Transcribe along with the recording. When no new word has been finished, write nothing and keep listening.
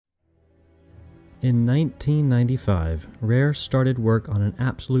In 1995, Rare started work on an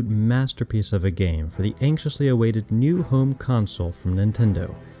absolute masterpiece of a game for the anxiously awaited new home console from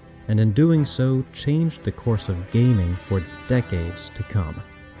Nintendo, and in doing so changed the course of gaming for decades to come.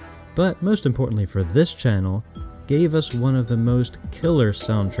 But most importantly for this channel, gave us one of the most killer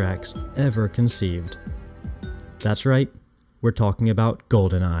soundtracks ever conceived. That's right, we're talking about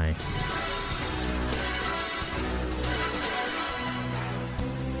Goldeneye.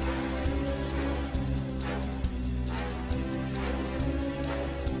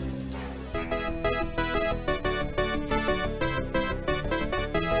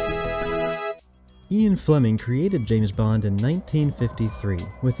 Ian Fleming created James Bond in 1953,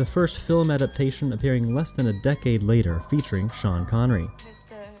 with the first film adaptation appearing less than a decade later, featuring Sean Connery.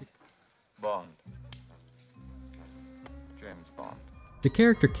 Mr. Bond. James Bond. The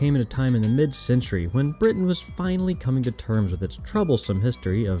character came at a time in the mid-century when Britain was finally coming to terms with its troublesome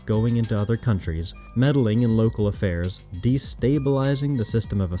history of going into other countries, meddling in local affairs, destabilizing the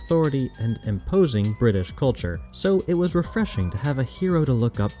system of authority, and imposing British culture. So it was refreshing to have a hero to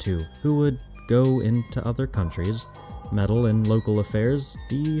look up to, who would go into other countries, meddle in local affairs,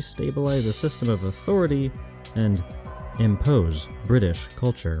 destabilize a system of authority, and impose British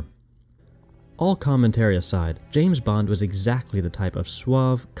culture. All commentary aside, James Bond was exactly the type of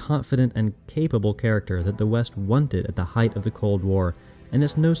suave, confident, and capable character that the West wanted at the height of the Cold War, and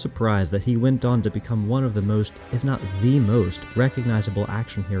it's no surprise that he went on to become one of the most, if not the most, recognizable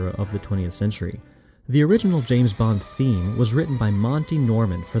action hero of the 20th century. The original James Bond theme was written by Monty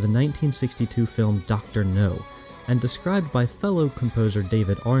Norman for the 1962 film Dr. No, and described by fellow composer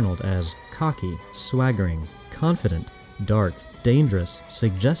David Arnold as cocky, swaggering, confident, dark, dangerous,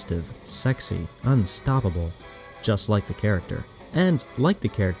 suggestive, sexy, unstoppable, just like the character. And, like the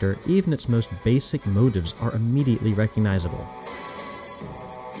character, even its most basic motives are immediately recognizable.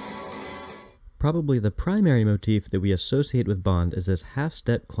 Probably the primary motif that we associate with Bond is this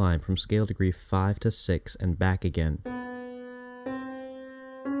half-step climb from scale degree 5 to 6 and back again.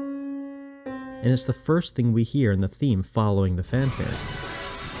 And it's the first thing we hear in the theme following the fanfare.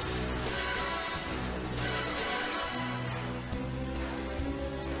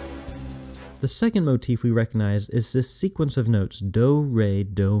 The second motif we recognize is this sequence of notes do, re,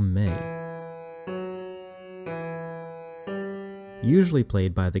 do, me, usually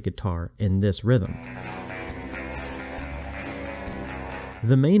played by the guitar in this rhythm.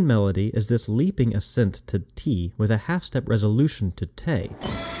 The main melody is this leaping ascent to T with a half-step resolution to te.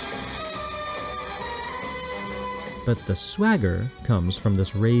 But the swagger comes from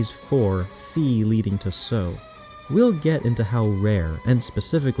this raised 4 Fi leading to So. We'll get into how Rare, and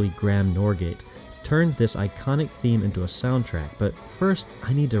specifically Graham Norgate, turned this iconic theme into a soundtrack, but first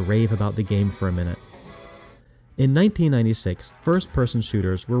I need to rave about the game for a minute. In 1996, first-person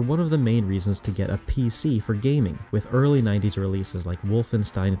shooters were one of the main reasons to get a PC for gaming, with early 90s releases like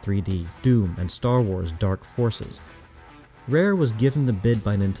Wolfenstein 3D, Doom, and Star Wars Dark Forces. Rare was given the bid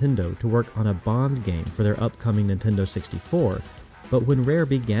by Nintendo to work on a Bond game for their upcoming Nintendo 64, but when Rare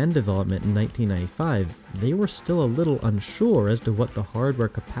began development in 1995, they were still a little unsure as to what the hardware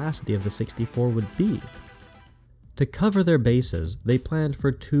capacity of the 64 would be. To cover their bases, they planned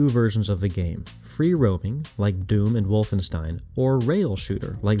for 2 versions of the game, free roaming, like Doom and Wolfenstein, or rail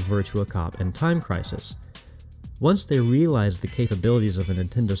shooter, like Virtua Cop and Time Crisis. Once they realized the capabilities of the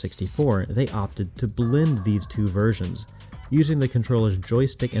Nintendo 64, they opted to blend these 2 versions, using the controller's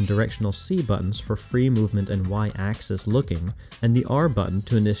joystick and directional C buttons for free movement and Y-axis looking, and the R button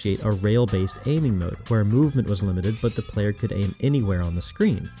to initiate a rail-based aiming mode, where movement was limited but the player could aim anywhere on the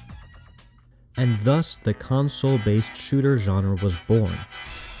screen. And thus, the console-based shooter genre was born.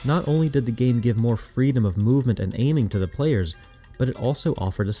 Not only did the game give more freedom of movement and aiming to the players, but it also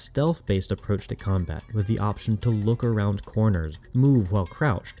offered a stealth-based approach to combat, with the option to look around corners, move while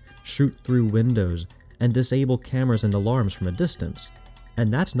crouched, shoot through windows, and disable cameras and alarms from a distance.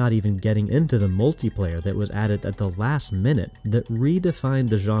 And that's not even getting into the multiplayer that was added at the last minute that redefined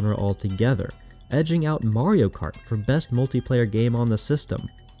the genre altogether, edging out Mario Kart for best multiplayer game on the system.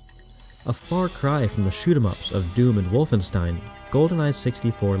 A far cry from the shoot-'em-ups of Doom and Wolfenstein, GoldenEye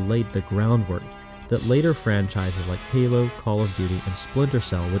 64 laid the groundwork that later franchises like Halo, Call of Duty, and Splinter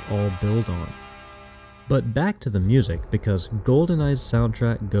Cell would all build on. But back to the music, because GoldenEye's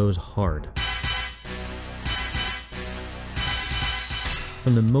soundtrack goes hard.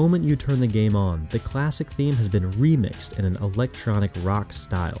 From the moment you turn the game on, the classic theme has been remixed in an electronic rock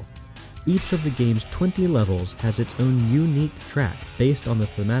style. Each of the game's 20 levels has its own unique track based on the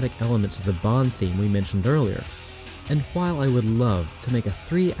thematic elements of the Bond theme we mentioned earlier. And while I would love to make a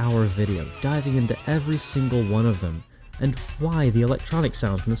 3-hour video diving into every single one of them, and why the electronic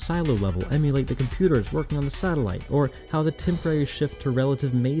sounds from the silo level emulate the computers working on the satellite, or how the temporary shift to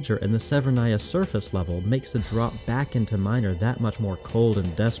relative major in the Severnaya surface level makes the drop back into minor that much more cold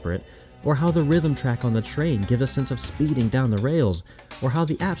and desperate, or how the rhythm track on the train gives a sense of speeding down the rails, or how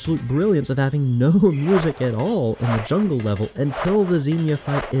the absolute brilliance of having no music at all in the jungle level until the Xenia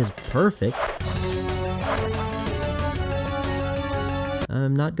fight is perfect.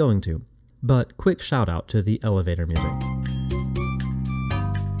 I'm not going to. But quick shout out to the elevator music.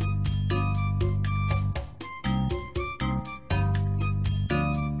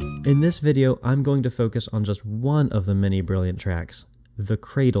 In this video, I'm going to focus on just one of the many brilliant tracks, the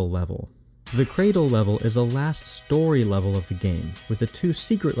Cradle level. The Cradle level is the last story level of the game, with the two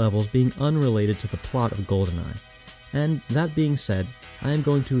secret levels being unrelated to the plot of Goldeneye. And that being said, I am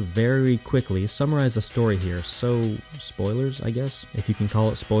going to very quickly summarize the story here, so spoilers, I guess, if you can call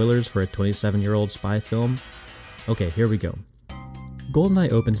it spoilers for a 27-year-old spy film. Okay, here we go.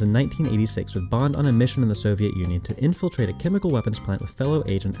 Goldeneye opens in 1986 with Bond on a mission in the Soviet Union to infiltrate a chemical weapons plant with fellow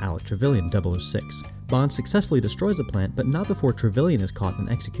agent Alec Trevelyan, 006. Bond successfully destroys the plant, but not before Trevelyan is caught and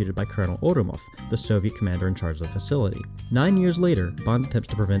executed by Colonel Odomov, the Soviet commander in charge of the facility. 9 years later, Bond attempts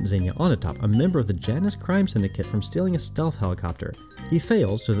to prevent Xenia Onatopp, a member of the Janus crime syndicate, from stealing a stealth helicopter. He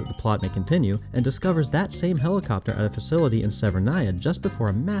fails so that the plot may continue, and discovers that same helicopter at a facility in Severnaya just before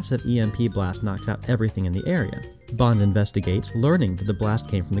a massive EMP blast knocks out everything in the area. Bond investigates, learning that the blast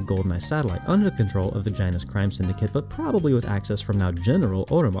came from the Goldeneye satellite under the control of the Janus crime syndicate, but probably with access from now General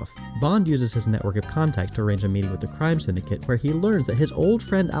Odomov. Bond uses his network of contacts to arrange a meeting with the crime syndicate, where he learns that his old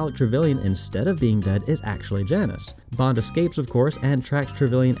friend Alec Trevelyan, instead of being dead, is actually Janus. Bond escapes, of course, and tracks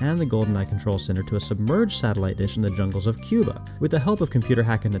Trevelyan and the Goldeneye control center to a submerged satellite dish in the jungles of Cuba. With the help of computer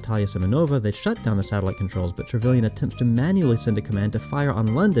hacker Natalia Simonova, they shut down the satellite controls, but Trevelyan attempts to manually send a command to fire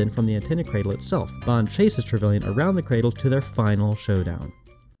on London from the antenna cradle itself. Bond chases Trevelyan around the cradle to their final showdown.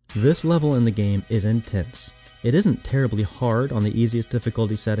 This level in the game is intense. It isn't terribly hard on the easiest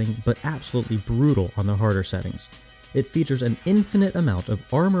difficulty setting, but absolutely brutal on the harder settings. It features an infinite amount of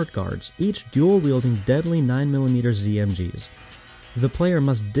armored guards, each dual-wielding deadly 9mm ZMGs. The player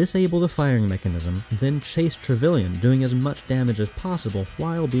must disable the firing mechanism, then chase Trevelyan, doing as much damage as possible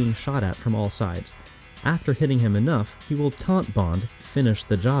while being shot at from all sides. After hitting him enough, he will taunt Bond, "Finish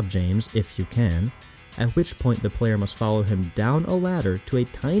the job, James, if you can," at which point the player must follow him down a ladder to a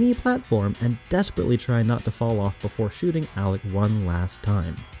tiny platform and desperately try not to fall off before shooting Alec one last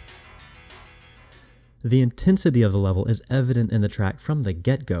time. The intensity of the level is evident in the track from the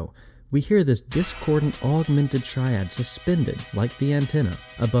get-go. We hear this discordant augmented triad suspended, like the antenna,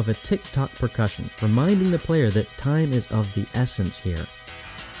 above a tick-tock percussion, reminding the player that time is of the essence here.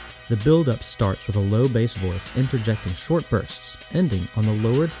 The build-up starts with a low bass voice interjecting short bursts, ending on the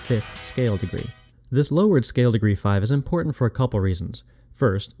lowered 5th scale degree. This lowered scale degree 5 is important for a couple reasons.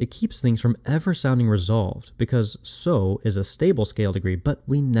 First, it keeps things from ever sounding resolved, because so is a stable scale degree, but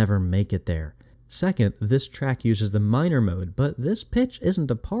we never make it there. Second, this track uses the minor mode, but this pitch isn't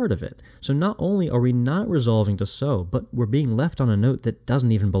a part of it, so not only are we not resolving to so, but we're being left on a note that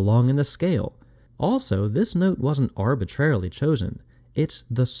doesn't even belong in the scale. Also, this note wasn't arbitrarily chosen. It's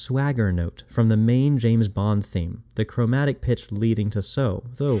the swagger note from the main James Bond theme, the chromatic pitch leading to so,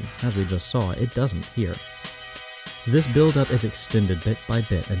 though, as we just saw, it doesn't here. This build-up is extended bit by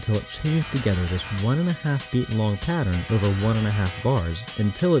bit until it chains together this 1.5 beat long pattern over 1.5 bars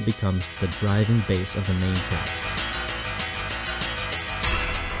until it becomes the driving bass of the main track.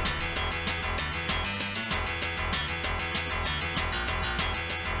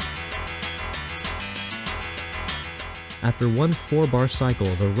 After one 4-bar cycle,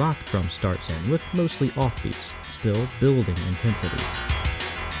 the rock drum starts in, with mostly offbeats, still building intensity.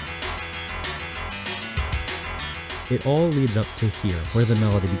 It all leads up to here, where the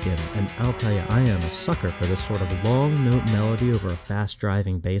melody begins, and I'll tell you, I am a sucker for this sort of long note melody over a fast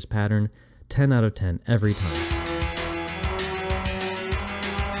driving bass pattern. 10 out of 10 every time.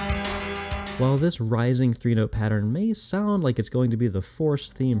 While this rising 3-note pattern may sound like it's going to be the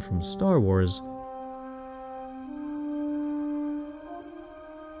Force theme from Star Wars,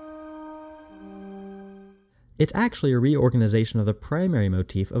 it's actually a reorganization of the primary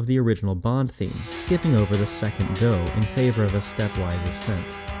motif of the original Bond theme, skipping over the second do in favor of a stepwise ascent.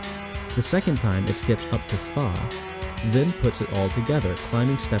 The second time it skips up to fa, then puts it all together,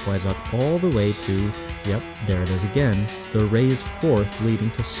 climbing stepwise up all the way to, yep, there it is again, the raised 4th leading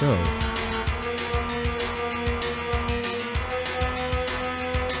to so.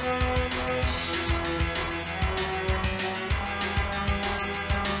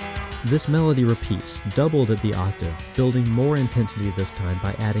 This melody repeats, doubled at the octave, building more intensity this time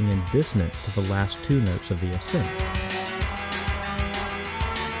by adding in dissonance to the last 2 notes of the ascent.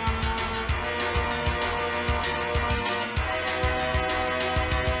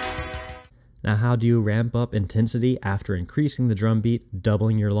 Now how do you ramp up intensity after increasing the drum beat,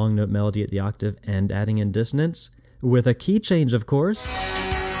 doubling your long note melody at the octave, and adding in dissonance? With a key change, of course!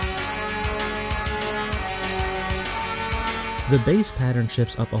 The bass pattern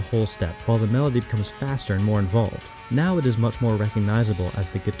shifts up a whole step, while the melody becomes faster and more involved. Now it is much more recognizable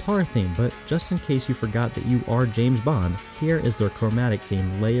as the guitar theme, but just in case you forgot that you are James Bond, here is their chromatic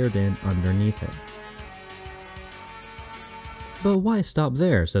theme layered in underneath it. But why stop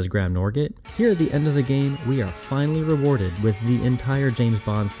there, says Graham Norgate. Here at the end of the game, we are finally rewarded with the entire James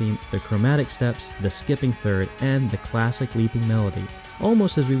Bond theme, the chromatic steps, the skipping third, and the classic leaping melody,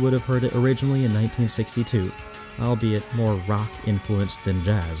 almost as we would have heard it originally in 1962. Albeit more rock-influenced than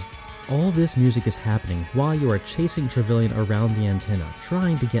jazz. All this music is happening while you are chasing Trevelyan around the antenna,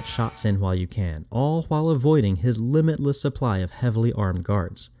 trying to get shots in while you can, all while avoiding his limitless supply of heavily armed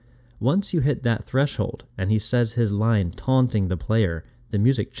guards. Once you hit that threshold, and he says his line taunting the player, the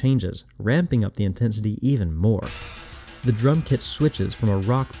music changes, ramping up the intensity even more. The drum kit switches from a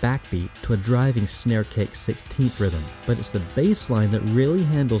rock backbeat to a driving snare kick 16th rhythm, but it's the bass line that really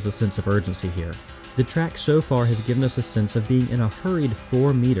handles the sense of urgency here. The track so far has given us a sense of being in a hurried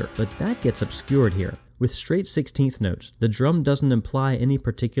 4 meter, but that gets obscured here. With straight 16th notes, the drum doesn't imply any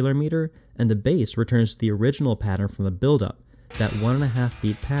particular meter, and the bass returns to the original pattern from the build-up, that 1.5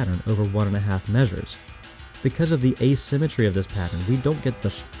 beat pattern over 1.5 measures. Because of the asymmetry of this pattern, we don't get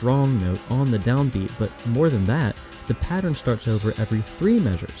the strong note on the downbeat, but more than that, the pattern starts over every 3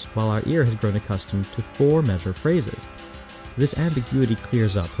 measures, while our ear has grown accustomed to 4 measure phrases. This ambiguity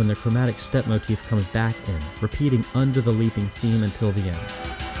clears up when the chromatic step motif comes back in, repeating under the leaping theme until the end.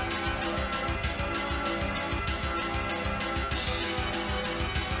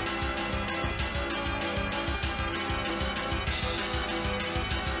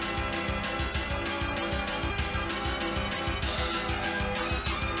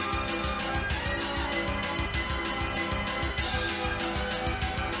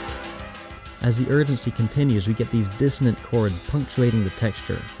 As the urgency continues, we get these dissonant chords punctuating the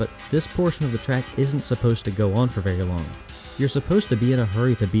texture, but this portion of the track isn't supposed to go on for very long. You're supposed to be in a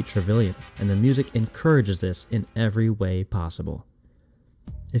hurry to beat Trevelyan, and the music encourages this in every way possible.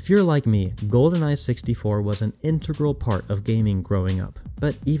 If you're like me, Goldeneye 64 was an integral part of gaming growing up,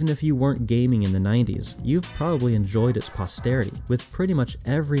 but even if you weren't gaming in the 90s, you've probably enjoyed its posterity, with pretty much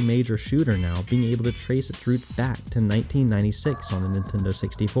every major shooter now being able to trace its roots back to 1996 on the Nintendo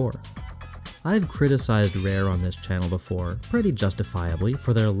 64. I've criticized Rare on this channel before, pretty justifiably,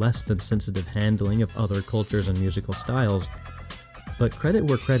 for their less than sensitive handling of other cultures and musical styles, but credit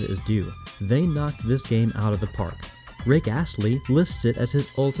where credit is due, they knocked this game out of the park. Rick Astley lists it as his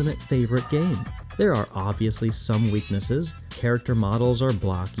ultimate favorite game. There are obviously some weaknesses, character models are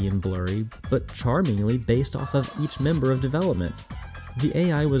blocky and blurry, but charmingly based off of each member of development. The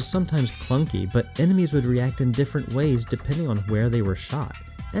AI was sometimes clunky, but enemies would react in different ways depending on where they were shot.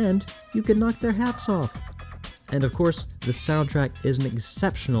 And you could knock their hats off. And of course, the soundtrack is an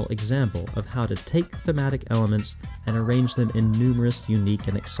exceptional example of how to take thematic elements and arrange them in numerous unique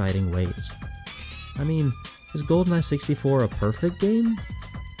and exciting ways. I mean, is Goldeneye 64 a perfect game?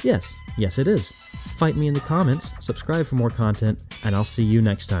 Yes it is. Fight me in the comments, subscribe for more content, and I'll see you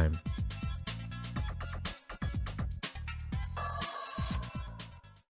next time.